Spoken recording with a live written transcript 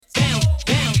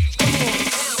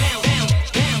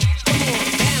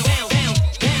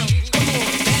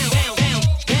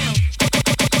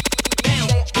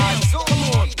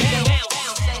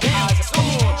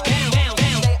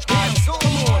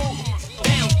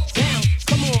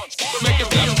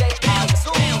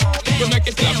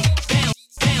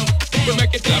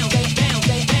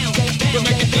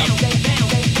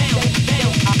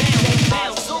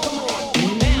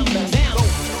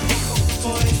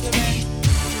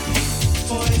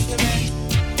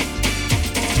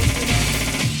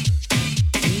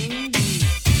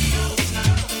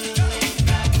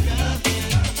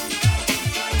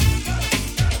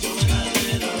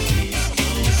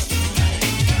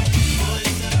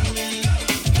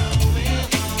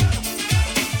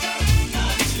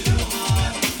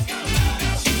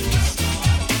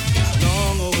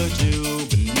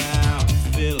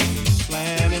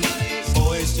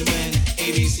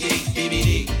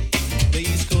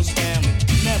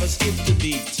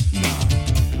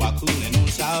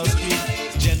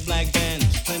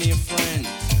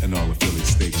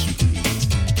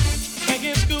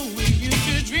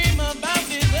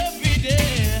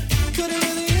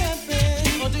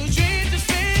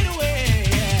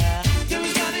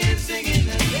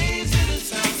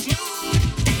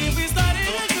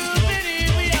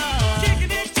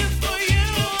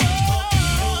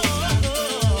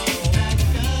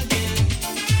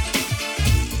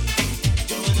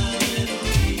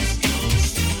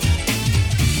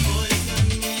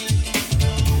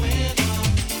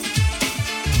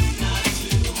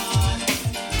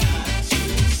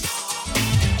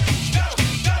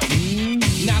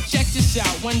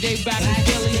One day back in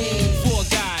Philly, 4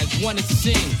 guys wanted to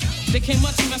sing. They came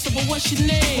up to me, I said, well, what's your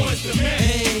name? What's the man?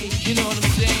 Hey, you know what I'm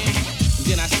saying? And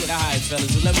then I said, all right,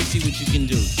 fellas, well, let me see what you can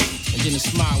do. And then a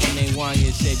smile when they won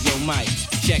you said, yo, Mike,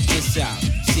 check this out.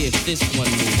 See if this one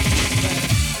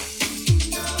moves.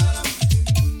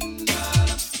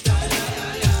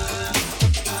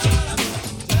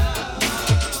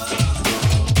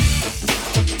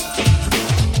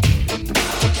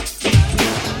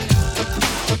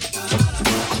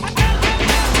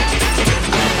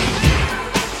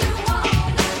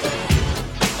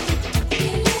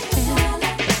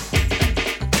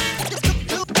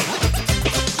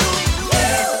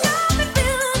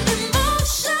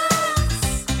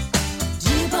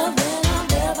 Deep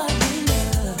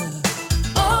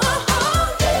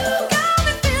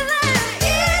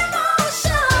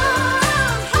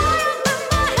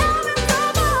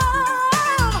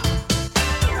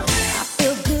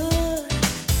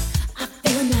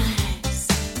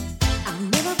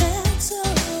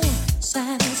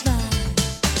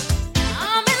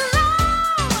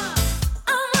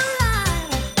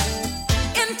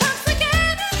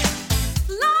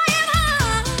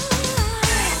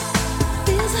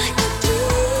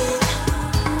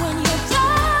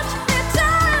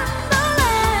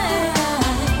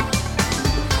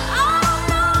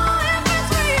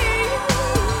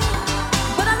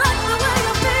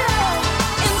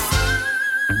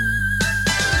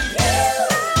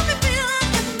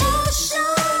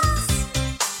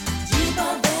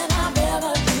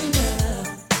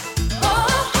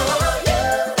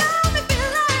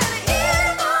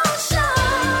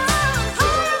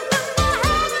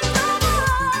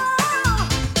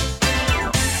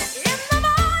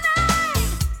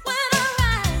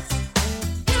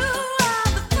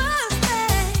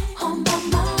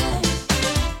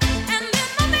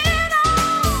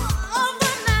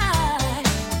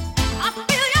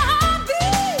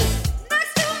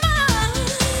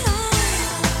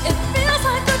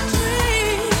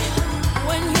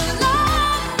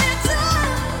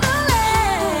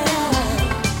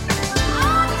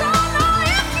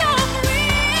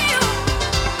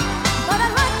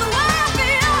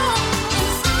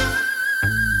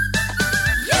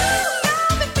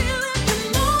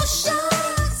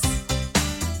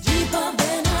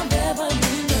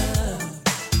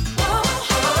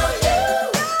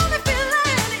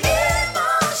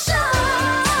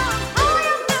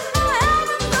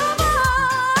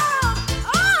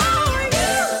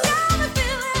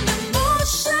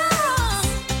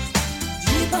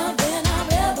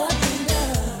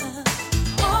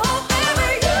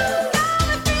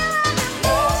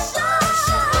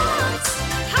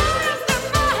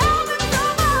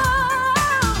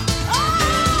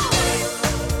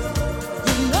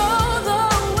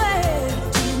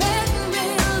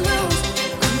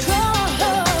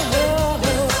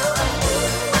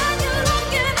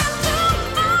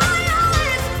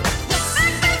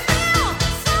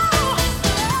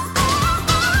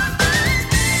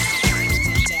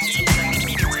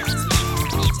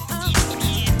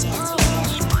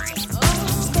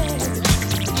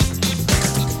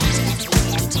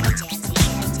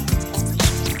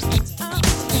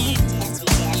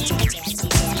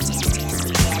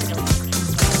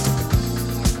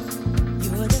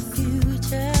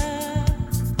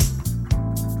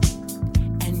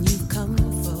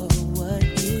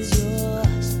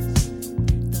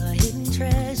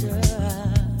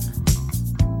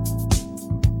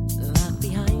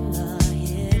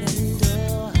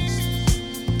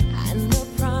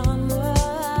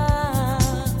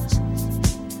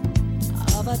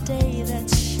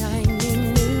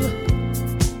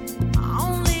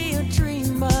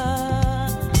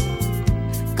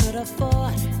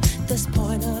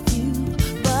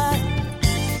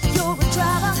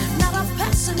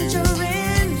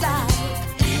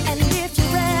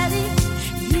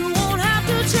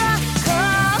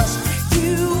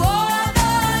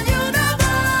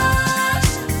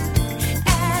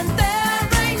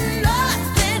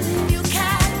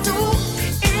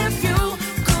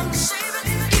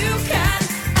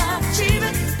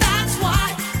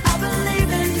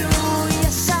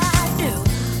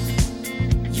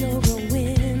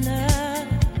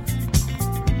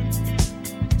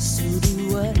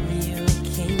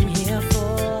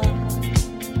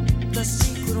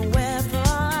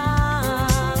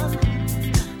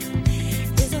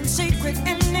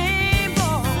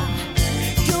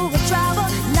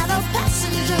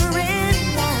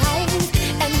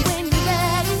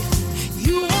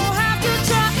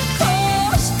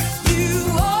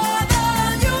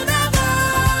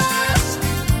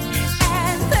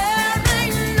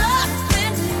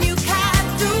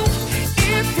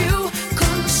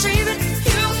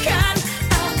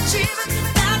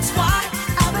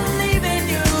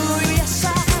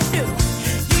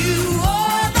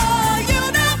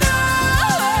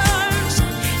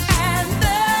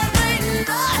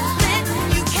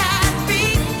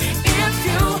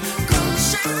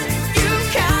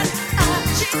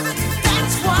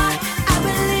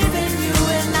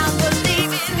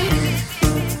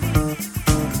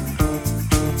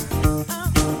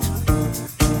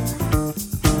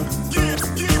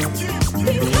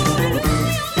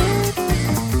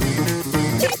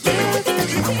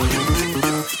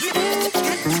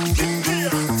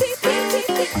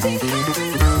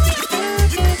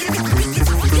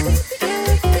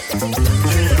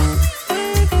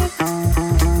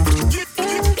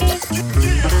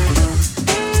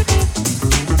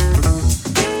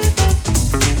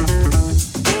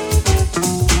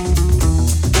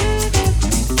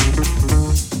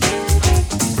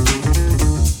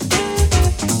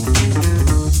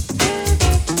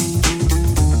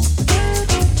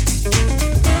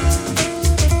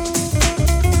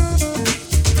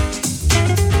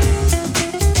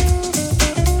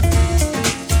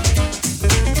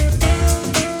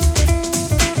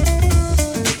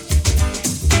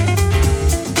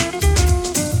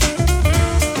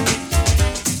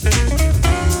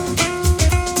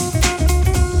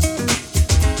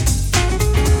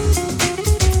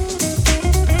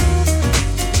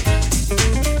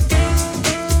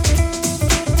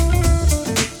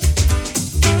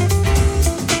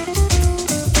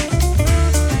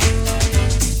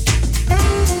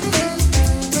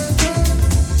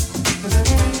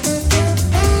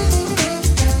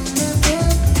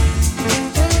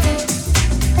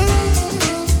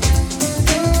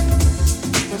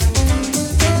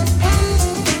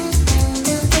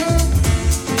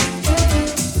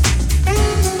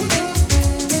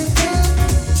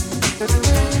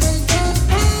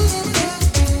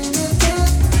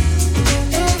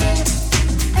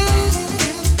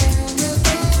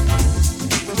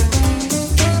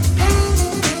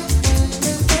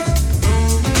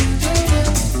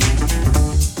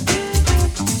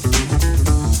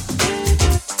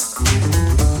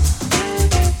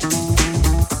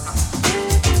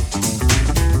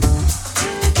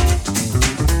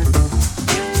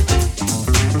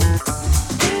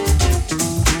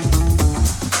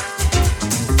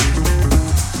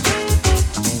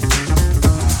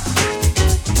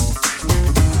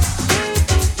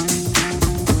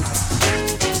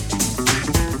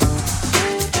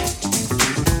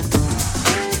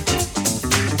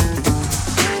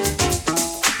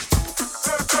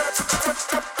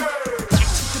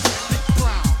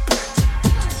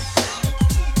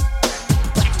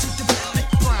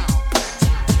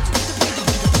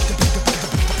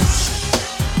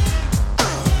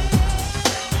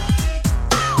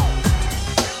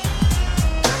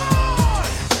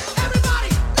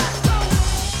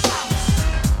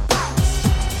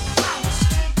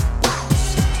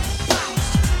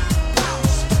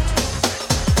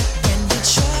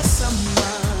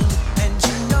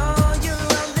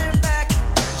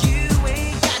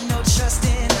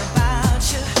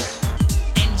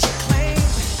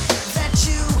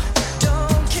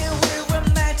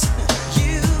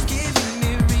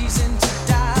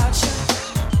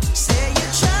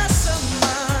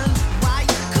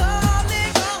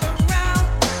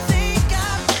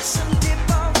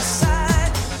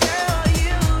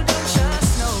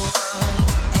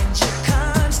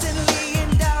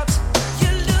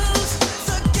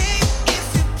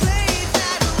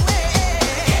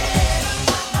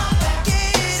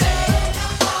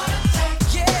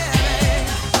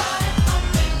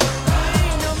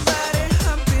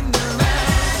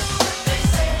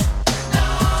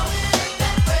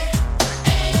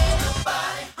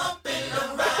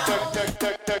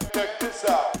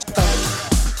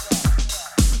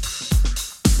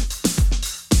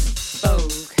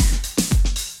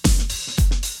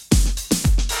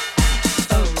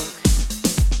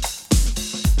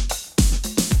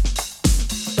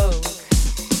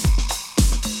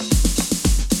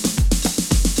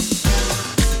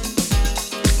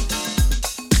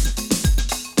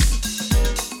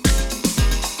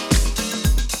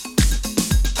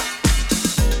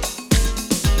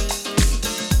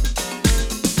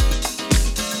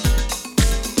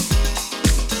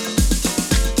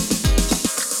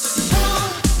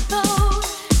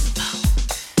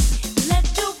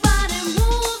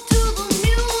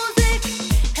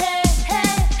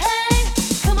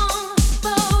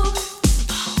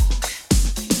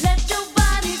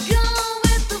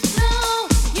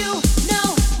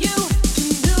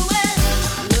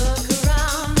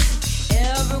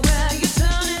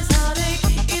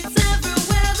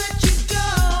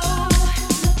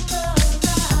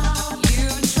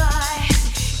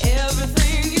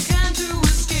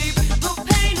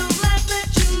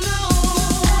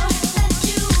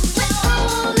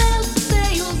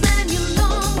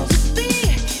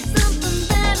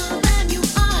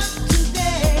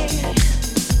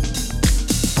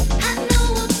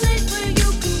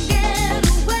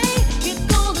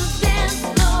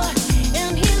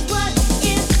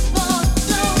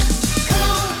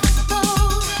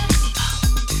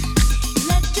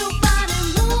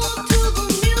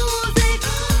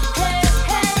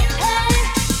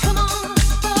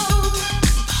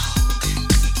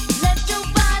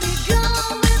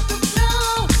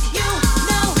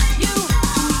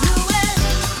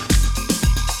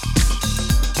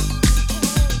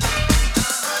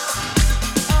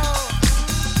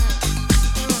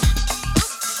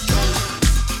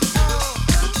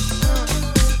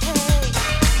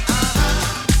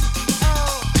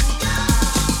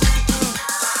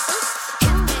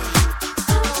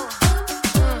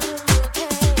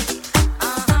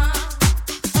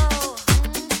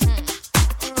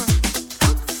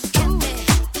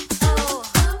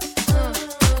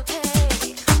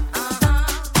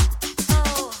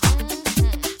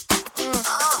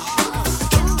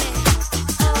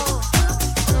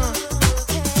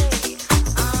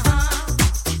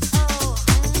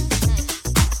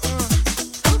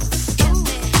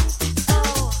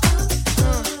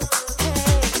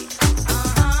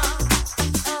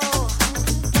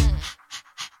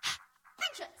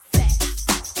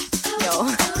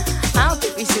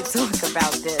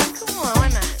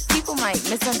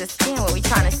understand what we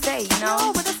trying to say, you know?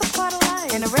 No, but that's a part of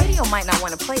life. And the radio might not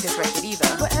want to play this record either.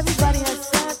 But everybody has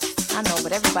sex. I know,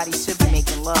 but everybody should be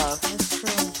making love. That's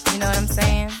true. You know what I'm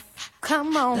saying?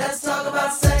 Come on. Let's talk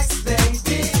about sex,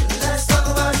 baby. Let's talk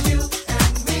about you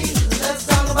and me. Let's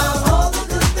talk about all the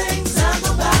good things and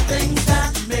the bad things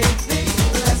that may be.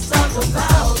 Let's talk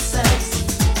about sex.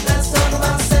 Let's talk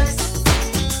about sex.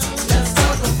 Let's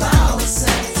talk about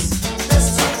sex. Let's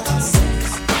talk about sex.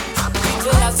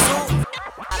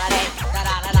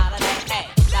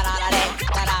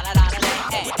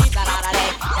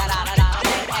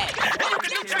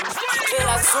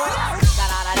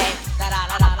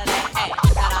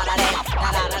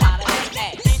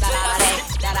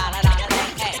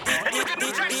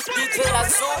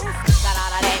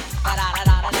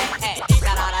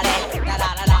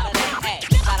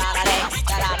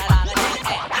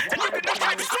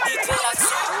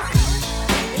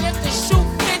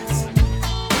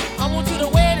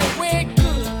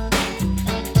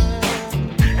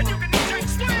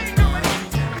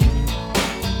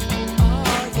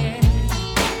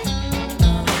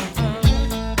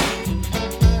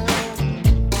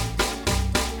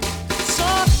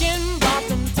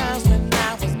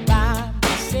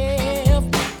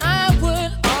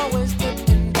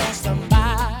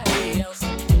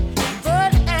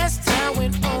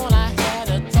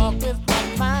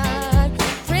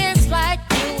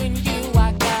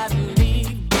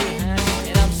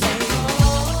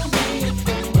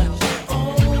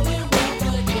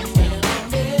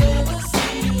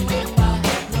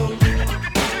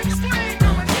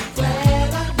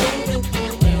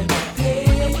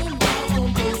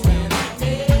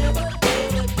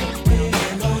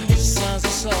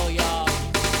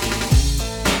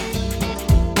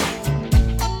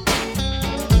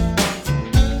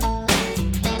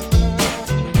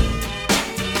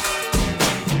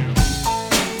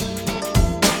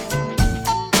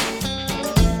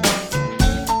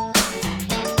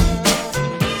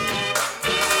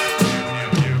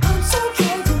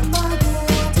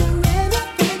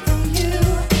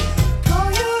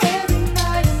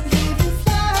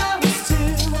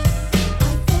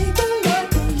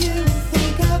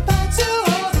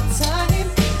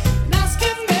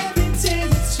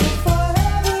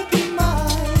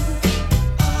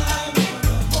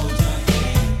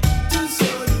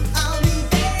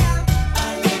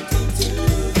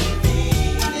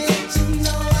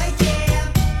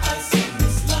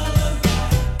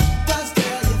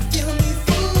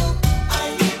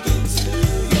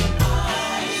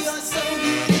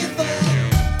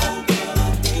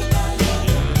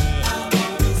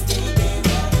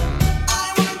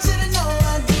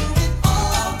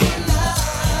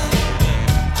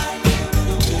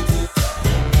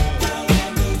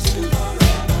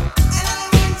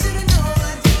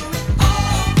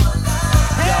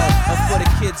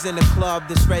 In the club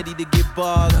that's ready to get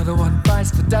bugged. Another one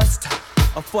bites the dust.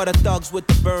 Or for the thugs with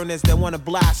the burners that wanna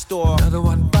blast off. Another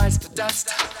one bites the dust.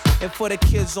 And for the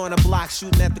kids on the block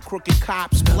shooting at the crooked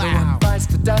cops. Another one bites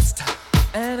the dust.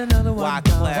 And another one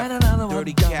down. And another one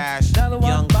Dirty down. Cash, Another one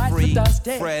Young bites Free, the dust.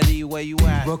 Hey. Freddie, where you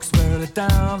at? Brooks barely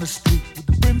down the street with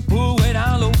the brim pulled way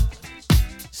down low.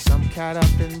 Some cat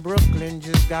up in Brooklyn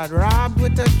just got robbed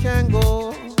with a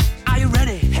Kangol. Are you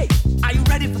ready? Hey, are you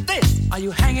ready for this? Are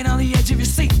you hanging on the edge of your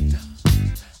seat?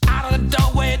 Out of the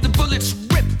doorway, the bullets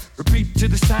rip. Repeat to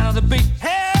the sound of the beat.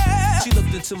 Hey! She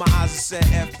looked into my eyes and said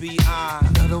FBI.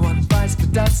 Another one bites the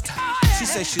dust. She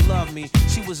said she loved me.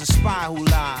 She was a spy who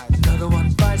lied. Another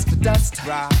one bites the dust.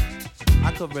 Right,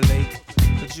 I could relate.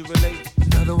 Could you relate?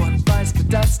 Another one bites the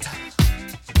dust.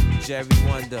 Jerry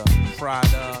Wonder,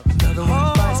 Prada. Another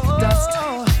one bites the dust.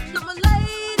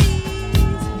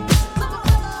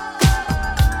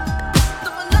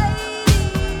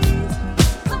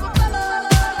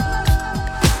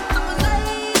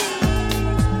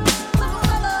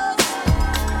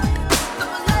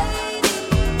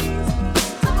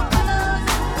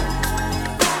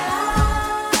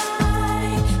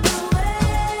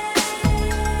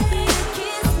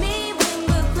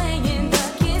 Playing the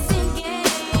kissing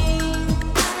game.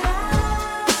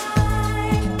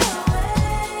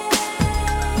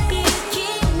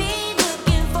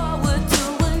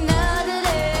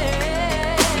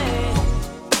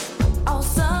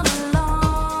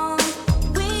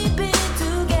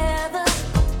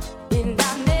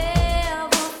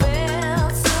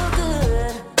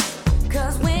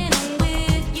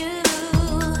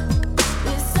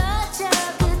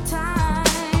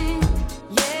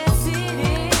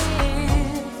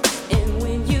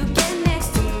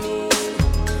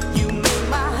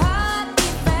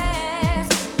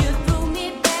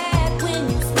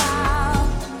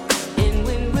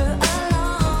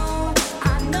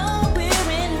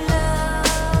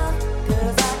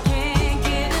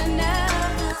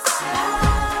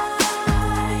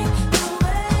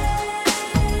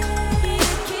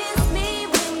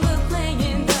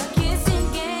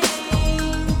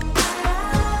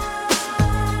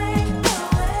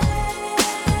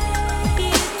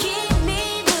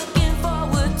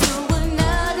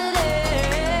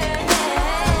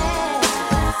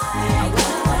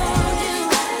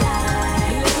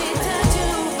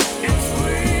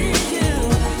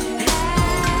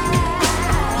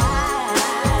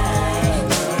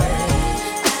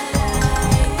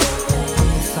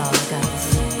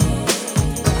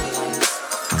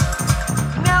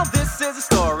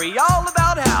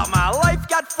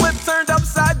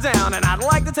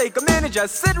 to take a minute,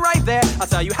 just sit right there. I'll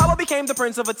tell you how I became the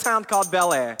prince of a town called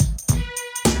Bel Air.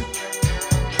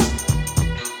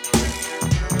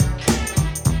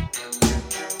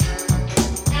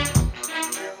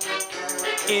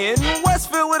 In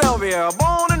West Philadelphia,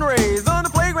 born and raised, on the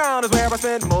playground is where I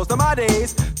spent most of my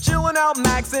days. Chilling out,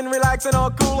 maxing, relaxing,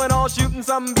 all cool and all, shooting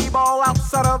some b-ball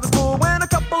outside of the school. When a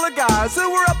couple of guys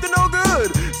who were up to no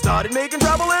good started making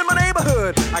trouble in my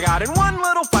neighborhood. I got in one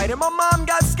little fight and my mom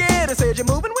got scared and said, "You're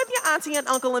moving with your auntie and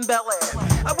uncle in Bel Air."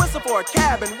 I whistled for a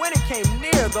cab and when it came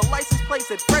near, the license plate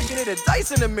said fresh and it had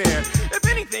dice in the mirror. If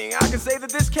anything, I could say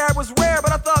that this cab was rare,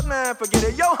 but I thought, man, forget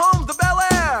it, yo, home's the Bel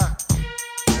Air.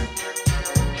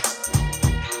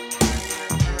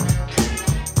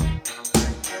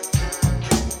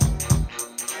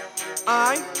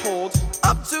 I pulled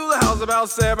up to the house about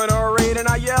 7 or 8 and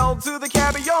I yelled to the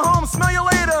cabbie, "Yo, home, smell you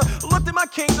later." Looked at my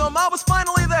kingdom, I was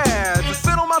finally there to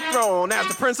sit on my throne as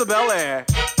the Prince of Bel Air.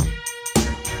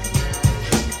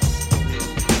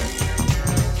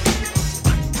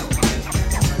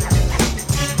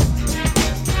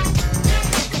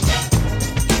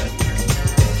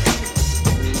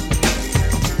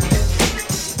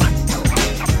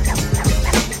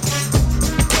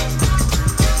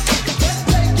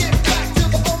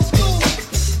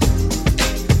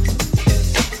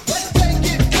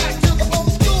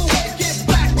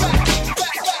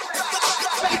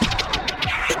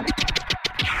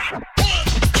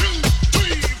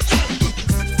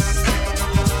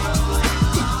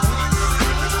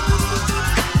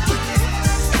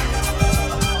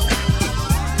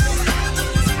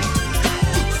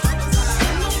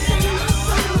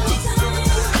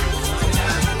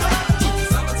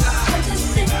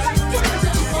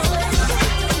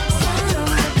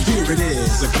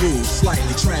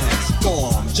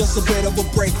 Just a bit of a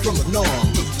break from the norm.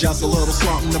 Just a little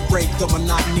something to break the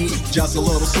monotony. Just a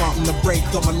little something to break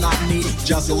the monotony.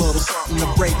 Just a little something to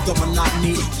break the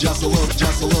monotony. Just a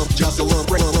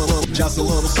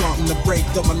little something to break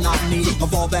the monotony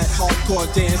of all that hardcore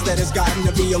dance that has gotten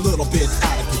to be a little bit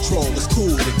out of control. It's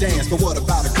cool to dance, but what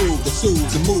about a groove that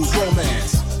soothes and moves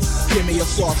romance? Give me a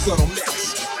soft, subtle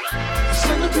mix.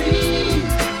 Celebrate,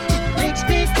 makes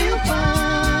me feel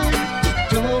fine.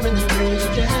 Blowing the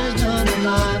music jazz on the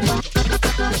line.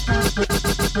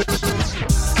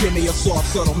 Give me a soft,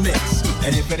 subtle mix.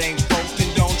 And if it ain't broke,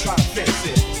 then don't try to fix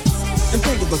it. And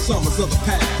think of the summers of the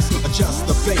past. Adjust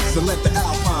the bass and let the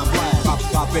Alpine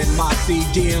blast. Pop in my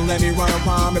CD and let me run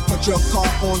around and put your car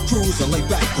on cruise and lay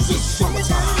back, cause it's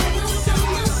summertime.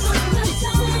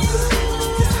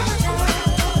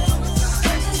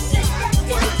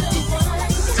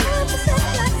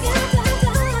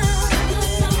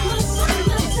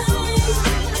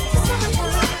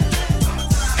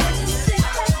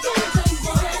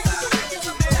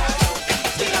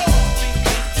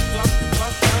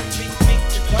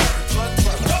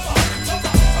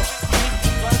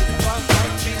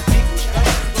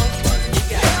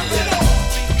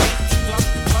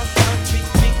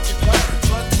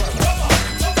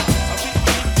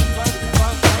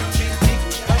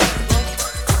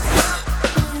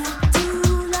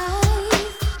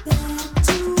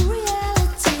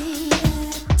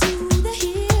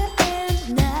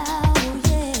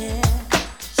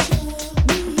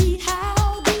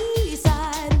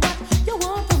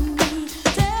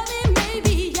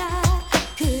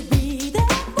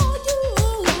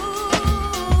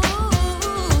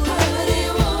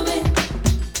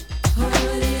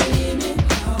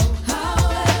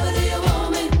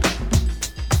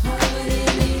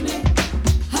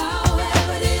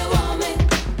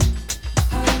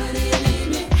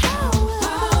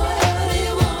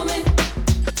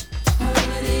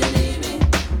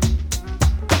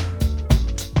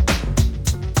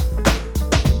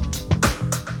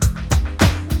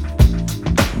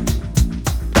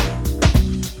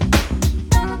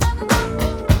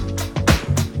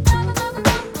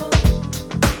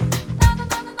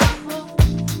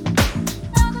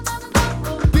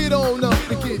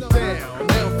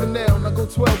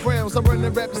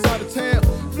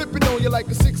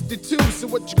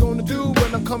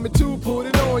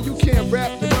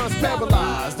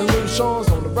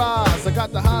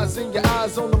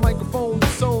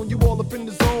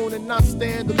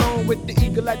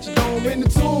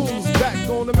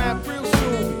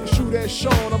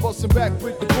 Back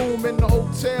with the boom in the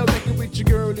hotel, naked with your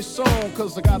girl this song,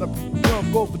 cause I gotta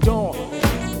go for dawn.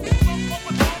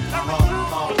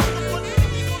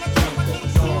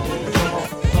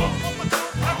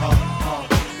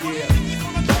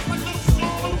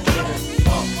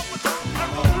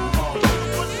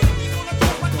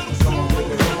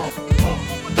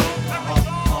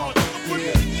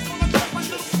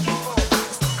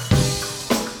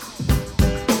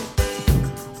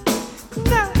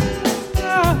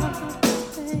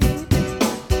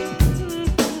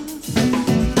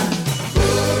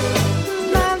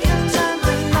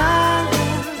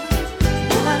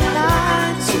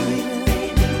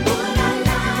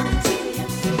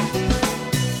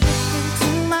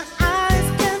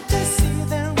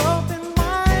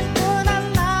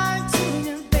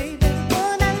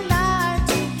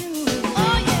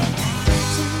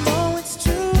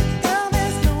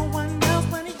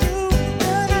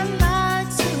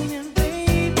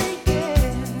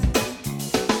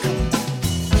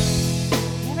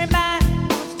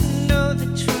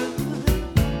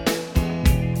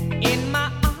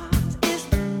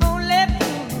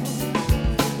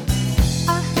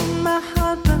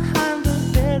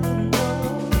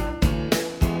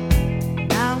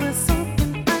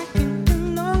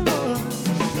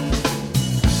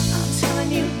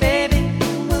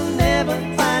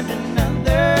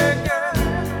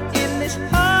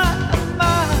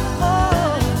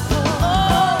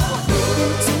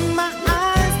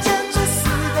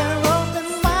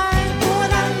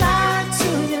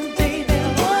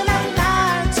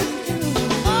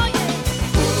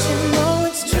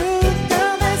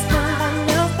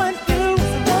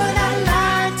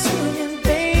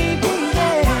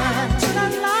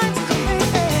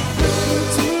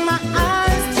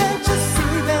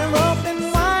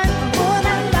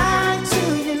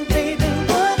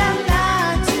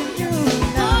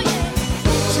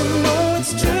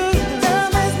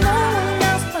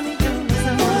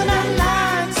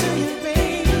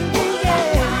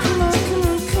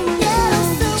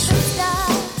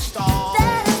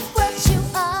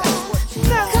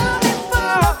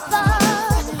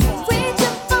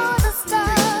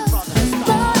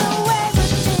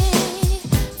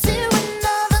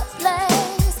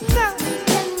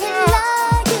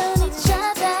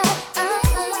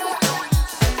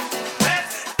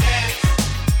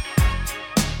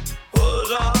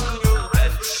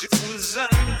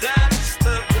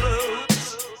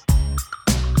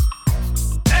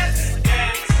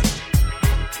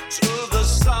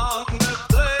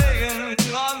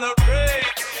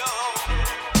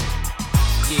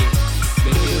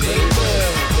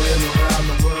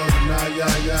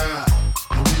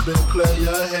 been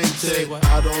player hated.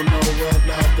 I don't know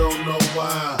when, I don't know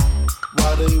why.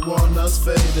 Why they want us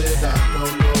faded? I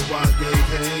don't know why they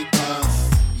hate us.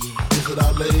 Is it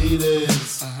our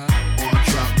ladies? Or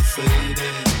drop the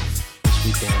faded?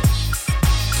 We dance.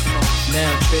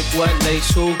 Now trick what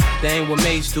lace who? They ain't what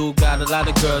mates do. Got a lot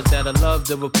of girls that'll love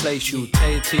to replace you. Tell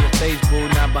it to your face, boo,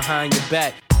 not behind your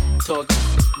back. Talk,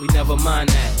 we never mind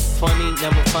that. Funny,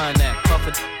 never find that. Puff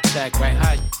a sack right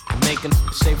high, making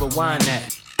say rewind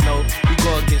that. No, we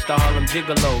go against the Harlem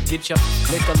Gigolo. Get your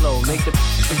liquor low, make the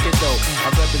get dough. I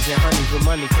represent honeys with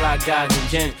money, fly guys and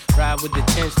gents. Ride with the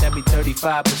tents, that be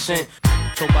 35%.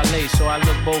 So ballet, so I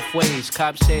look both ways.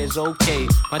 Cop says okay,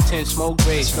 my tent smoke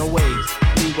grace, no ways.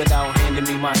 Leave without handing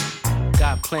me my.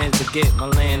 Got plans to get my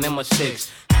land and my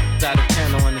six. Out of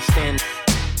town, don't understand.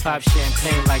 Pop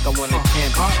champagne like I won a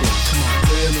championship.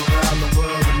 Been around the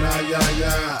world and now,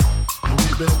 yeah. And we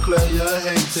been player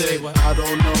hated. I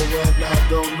don't know when, I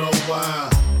don't know why.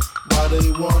 Why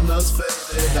they want us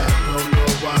faded? I don't know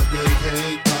why they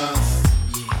hate us.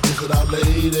 Is it our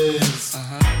ladies?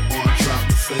 Or drop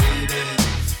the faded?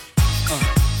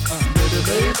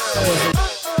 Baby.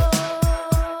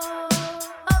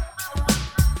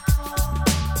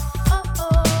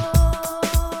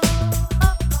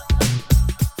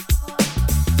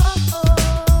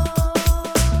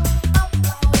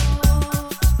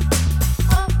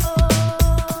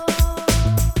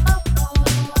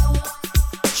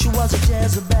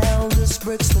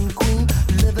 Brixton queen,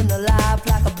 living a life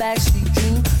like a backstreet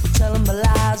dream, telling my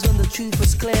lies when the truth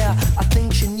was clear. I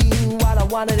think she knew what I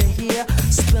wanted to hear,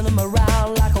 spin them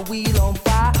around like a wheel on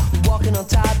fire, walking on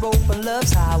tightrope and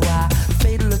love's highway.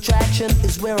 Fatal attraction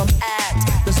is where I'm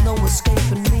at, there's no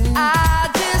escaping me. I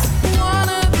just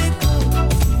wanna be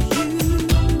close to you,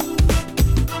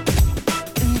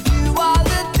 and you are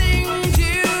the things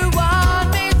you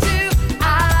want me to.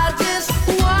 I just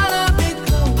wanna be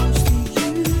close to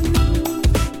you,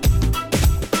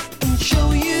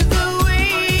 show you the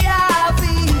way I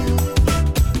feel.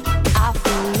 I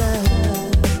feel love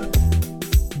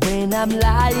when I'm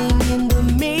lying